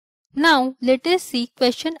Now let us see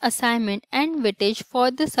question assignment and weightage for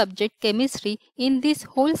the subject chemistry in this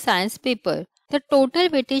whole science paper. The total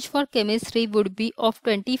weightage for chemistry would be of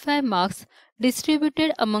 25 marks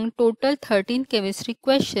distributed among total 13 chemistry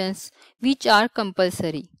questions which are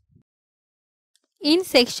compulsory. In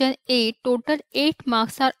section A, total 8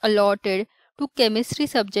 marks are allotted to chemistry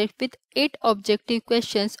subject with 8 objective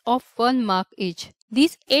questions of 1 mark each.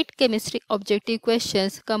 These 8 chemistry objective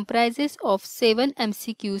questions comprises of 7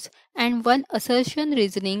 MCQs and 1 assertion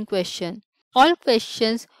reasoning question. All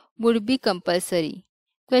questions would be compulsory.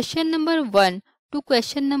 Question number 1 to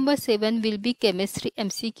question number 7 will be chemistry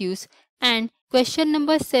MCQs and question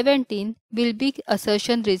number 17 will be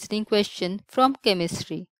assertion reasoning question from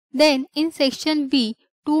chemistry. Then in section B,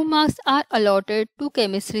 2 marks are allotted to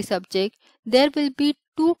chemistry subject. There will be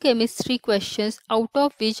 2 chemistry questions out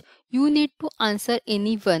of which you need to answer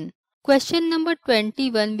any one. Question number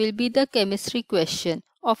 21 will be the chemistry question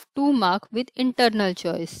of 2 marks with internal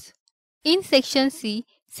choice. In section C,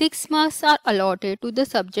 6 marks are allotted to the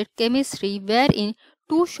subject chemistry wherein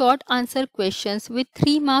 2 short answer questions with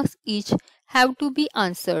 3 marks each have to be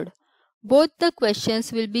answered. Both the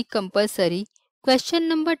questions will be compulsory. Question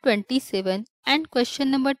number 27 and question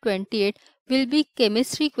number 28 will be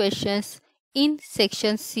chemistry questions in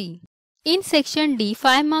section C. In section D,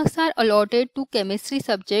 5 marks are allotted to chemistry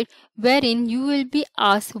subject wherein you will be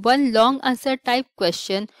asked one long answer type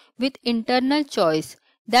question with internal choice.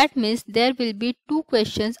 That means there will be 2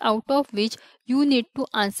 questions out of which you need to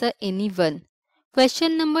answer any one.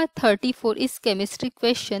 Question number 34 is chemistry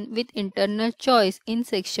question with internal choice in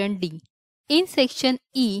section D. In section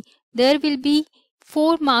E, there will be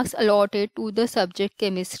 4 marks allotted to the subject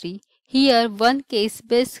chemistry. Here, one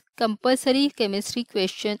case-based compulsory chemistry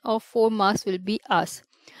question of 4 marks will be asked.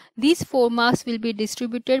 These 4 marks will be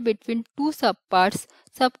distributed between 2 subparts,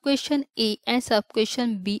 subquestion A and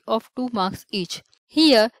subquestion B of 2 marks each.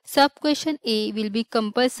 Here, subquestion A will be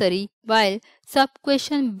compulsory while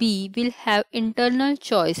subquestion B will have internal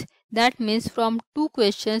choice. That means from 2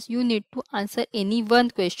 questions you need to answer any one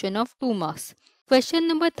question of 2 marks. Question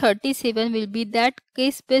number 37 will be that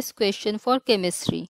case-based question for chemistry.